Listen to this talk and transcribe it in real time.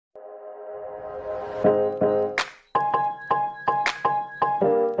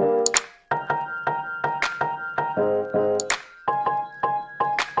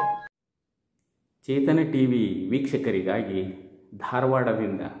ಚೇತನ T V ವೀಕ್ಷಕರಿಗಾಗಿ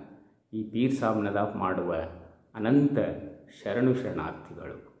ಧಾರವಾಡದಿಂದ ಈ ಪೀರ್ಸಾಬ್ ನದಾಫ್ ಮಾಡುವ ಅನಂತ ಶರಣು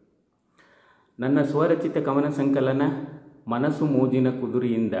ಶರಣಾರ್ಥಿಗಳು. ನನ್ನ ಸ್ವರಚಿತ ಕವನ ಸಂಕಲನ ಮನಸ್ಸು ಮೋಜಿನ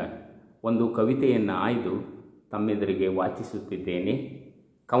ಕುದುರೆಯಿಂದ ಒಂದು ಕವಿತೆಯನ್ನು ಆಯ್ದು ತಮ್ಮೆದುರಿಗೆ ವಾಚಿಸುತ್ತಿದ್ದೇನೆ.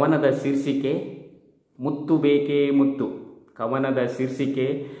 ಕವನದ ಶೀರ್ಷಿಕೆ ಮುತ್ತು ಬೇಕೇ ಮುತ್ತು. ಕವನದ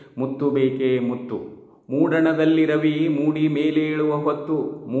ಶೀರ್ಷಿಕೆ ಮುತ್ತು ಬೇಕೇ ಮುತ್ತು. ಮೂಡಣದಲ್ಲಿ ರವಿ ಮೂಡಿ ಮೇಲೇಳುವ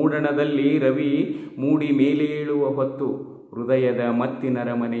ಹೊತ್ತು. ಮೂಡಣದಲ್ಲಿ ರವಿ ಮೂಡಿ ಮೇಲೇಳುವ ಹೊತ್ತು. ಹೃದಯದ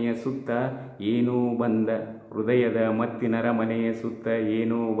ಮತ್ತಿನರ ಮನೆಯ ಸುತ್ತ ಏನೋ ಬಂದ. ಹೃದಯದ ಮತ್ತಿನರ ಮನೆಯ ಸುತ್ತ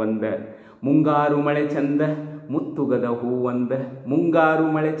ಏನೋ ಬಂದ. ಮುಂಗಾರು ಮಳೆ ಚಂದ ಮುತ್ತುಗದ ಹೂವಂದ.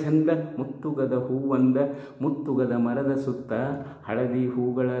 ಮುಂಗಾರು ಮಳೆ ಚಂದ ಮುತ್ತುಗದ ಹೂವಂದ. ಮುತ್ತುಗದ ಮರದ ಸುತ್ತ ಹಳದಿ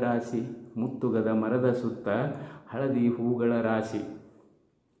ಹೂಗಳ ರಾಶಿ. ಮುತ್ತುಗದ ಮರದ ಸುತ್ತ ಹಳದಿ ಹೂಗಳ ರಾಶಿ.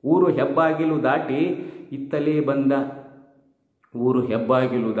 ಊರು ಹೆಬ್ಬಾಗಿಲು ದಾಟಿ ಇತ್ತಲೇ ಬಂದ. ಊರು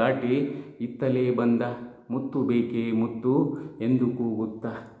ಹೆಬ್ಬಾಗಿಲು ದಾಟಿ ಇತ್ತಲೇ ಬಂದ. ಮುತ್ತು ಬೇಕೇ ಮುತ್ತು ಎಂದು ಕೂಗುತ್ತ.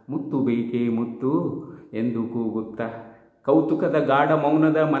 ಮುತ್ತು ಬೇಕೇ ಮುತ್ತು ಎಂದು ಕೂಗುತ್ತ. ಕೌತುಕದ ಗಾಢ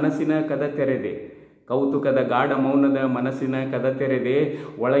ಮೌನದ ಮನಸ್ಸಿನ ಕದ ತೆರೆದೆ. ಕೌತುಕದ ಗಾಢ ಮೌನದ ಮನಸ್ಸಿನ ಕದ ತೆರೆದೆ.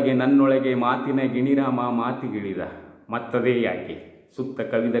 ಒಳಗೆ ನನ್ನೊಳಗೆ ಮಾತಿನ ಗಿಣಿರಾಮ ಮಾತಿಗಿಳಿದ. ಮತ್ತದೇ ಯಾಕೆ ಸುತ್ತ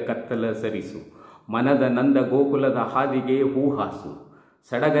ಕವಿದ ಕತ್ತಲ ಸರಿಸು. ಮನದ ನಂದ ಗೋಕುಲದ ಹಾದಿಗೆ ಹೂಹಾಸು.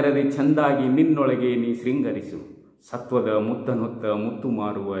 ಸಡಗರದೆ ಚಂದಾಗಿ ನಿನ್ನೊಳಗೆ ನೀ ಶೃಂಗರಿಸು. ಸತ್ವದ ಮುತ್ತನೊತ್ತ ಮುತ್ತು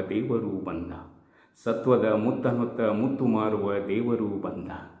ಮಾರುವ ದೇವರು ಬಂದ. ಸತ್ವದ ಮುತ್ತನೊತ್ತ ಮುತ್ತು ಮಾರುವ ದೇವರು ಬಂದ.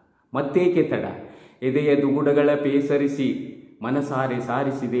 ಮತ್ತೇಕೆ ತಡ ಎದೆಯ ದುಗುಡಗಳ ಪೇಸರಿಸಿ ಮನಸಾರೆ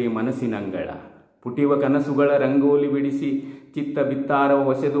ಸಾರಿಸಿದೆ ಮನಸ್ಸಿನಂಗಳ. ಪುಟಿವ ಕನಸುಗಳ ರಂಗೋಲಿ ಬಿಡಿಸಿ ಚಿತ್ತ ಬಿತ್ತಾರ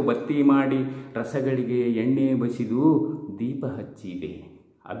ಹೊಸೆದು ಬತ್ತಿ ಮಾಡಿ ರಸಗಳಿಗೆ ಎಣ್ಣೆ ಬಸಿದು ದೀಪ ಹಚ್ಚಿದೆ.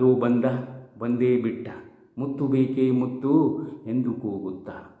 ಅದು ಬಂದ ಬಂದೇ ಬಿಟ್ಟ. ಮುತ್ತು ಬೇಕೇ ಮುತ್ತು ಎಂದು ಕೂಗುತ್ತ.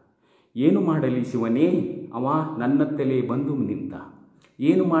 ಏನು ಮಾಡಲಿ ಶಿವನೇ ಅವ ನನ್ನತ್ತಲೇ ಬಂದು ನಿಂತ.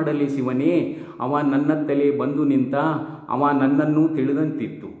 ಏನು ಮಾಡಲಿ ಶಿವನೇ ಅವ ನನ್ನತ್ತಲೇ ಬಂದು ನಿಂತ. ಅವ ನನ್ನನ್ನು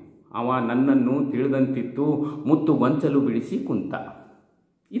ತಿಳಿದಂತಿತ್ತು. ಅವ ನನ್ನನ್ನು ತಿಳಿದಂತಿತ್ತು. ಮುತ್ತು ಗೊಂಚಲು ಬಿಡಿಸಿ ಕುಂತ.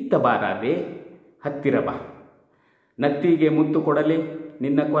 ಇತ್ತ ಬಾರಾದೆ ಹತ್ತಿರ ಬಾ. ನತ್ತಿಗೆ ಮುತ್ತು ಕೊಡಲೆ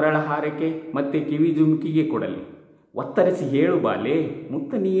ನಿನ್ನ ಕೊರಳ ಹಾರಕ್ಕೆ ಮತ್ತೆ ಕಿವಿ ಜುಮ್ಕಿಗೆ ಕೊಡಲಿ. ಒತ್ತರಿಸಿ ಹೇಳು ಬಾಲೆ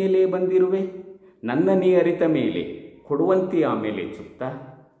ಮುತ್ತ ನೀಯಲೇ ಬಂದಿರುವೆ. ನನ್ನ ನೀ ಅರಿತ ಮೇಲೆ ಕೊಡುವಂತಿ ಆಮೇಲೆ ಚುಕ್ತ.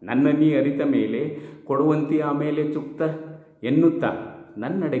 ನನ್ನ ನೀ ಅರಿತ ಮೇಲೆ ಕೊಡುವಂತಿ ಆಮೇಲೆ ಚುಕ್ತ. ಎನ್ನುತ್ತಾ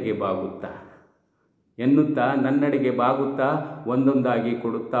ನನ್ನಡೆಗೆ ಬಾಗುತ್ತಾ ಎನ್ನುತ್ತಾ ನನ್ನಡೆಗೆ ಬಾಗುತ್ತಾ ಒಂದೊಂದಾಗಿ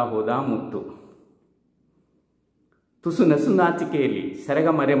ಕೊಡುತ್ತಾ ಹೋದ ಮುತ್ತು. ತುಸು ನಸು ನಾಚಿಕೆಯಲ್ಲಿ ಸೆರಗ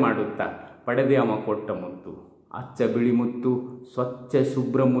ಮರೆ ಮಾಡುತ್ತಾ ಪಡೆದೆ ಅವ ಕೊಟ್ಟ ಮುತ್ತು. ಅಚ್ಚ ಬಿಳಿ ಮುತ್ತು ಸ್ವಚ್ಛ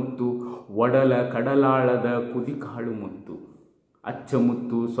ಶುಭ್ರ ಮುತ್ತು. ಒಡಲ ಕಡಲಾಳದ ಕುದಿಕಾಳು ಮುತ್ತು. ಅಚ್ಚ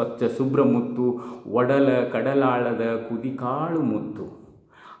ಮುತ್ತು ಸ್ವಚ್ಛ ಶುಭ್ರ ಮುತ್ತು. ಒಡಲ ಕಡಲಾಳದ ಕುದಿಕಾಳು ಮುತ್ತು.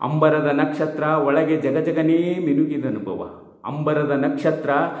 ಅಂಬರದ ನಕ್ಷತ್ರ ಒಳಗೆ ಜಗಜಗನೇ ಮಿನುಗಿದನುಭವ. ಅಂಬರದ ನಕ್ಷತ್ರ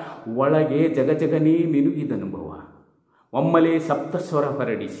ಒಳಗೆ ಜಗಜಗನೇ ಮಿನುಗಿದನುಭವ. ಒಮ್ಮಲೆ ಸಪ್ತಸ್ವರ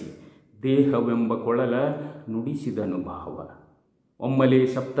ಹೊರಡಿಸಿ ದೇಹವೆಂಬ ಕೊಳಲ ನುಡಿಸಿದನುಭಾವ. ಒಮ್ಮಲೆ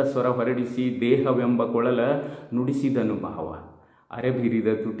ಸಪ್ತಸ್ವರ ಹೊರಡಿಸಿ ದೇಹವೆಂಬ ಕೊಳಲ ನುಡಿಸಿದನುಭಾವ. ಅರೆಬಿರಿದ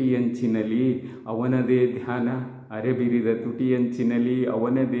ತುಟಿಯಂಚಿನಲ್ಲಿ ಅವನದೇ ಧ್ಯಾನ. ಅರೆಬಿರಿದ ತುಟಿಯಂಚಿನಲ್ಲಿ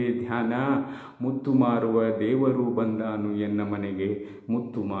ಅವನದೇ ಧ್ಯಾನ. ಮುತ್ತು ಮಾರುವ ದೇವರು ಬಂದಾನು ಎನ್ನ ಮನೆಗೆ.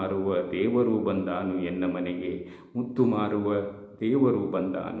 ಮುತ್ತು ಮಾರುವ ದೇವರು ಬಂದಾನು ಎನ್ನ ಮನೆಗೆ. ಮುತ್ತು ಮಾರುವ ದೇವರು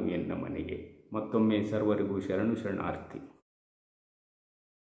ಬಂದಾನು ಎನ್ನ ಮನೆಗೆ. ಮತ್ತೊಮ್ಮೆ ಸರ್ವರಿಗೂ ಶರಣು ಶರಣಾರ್ಥಿ.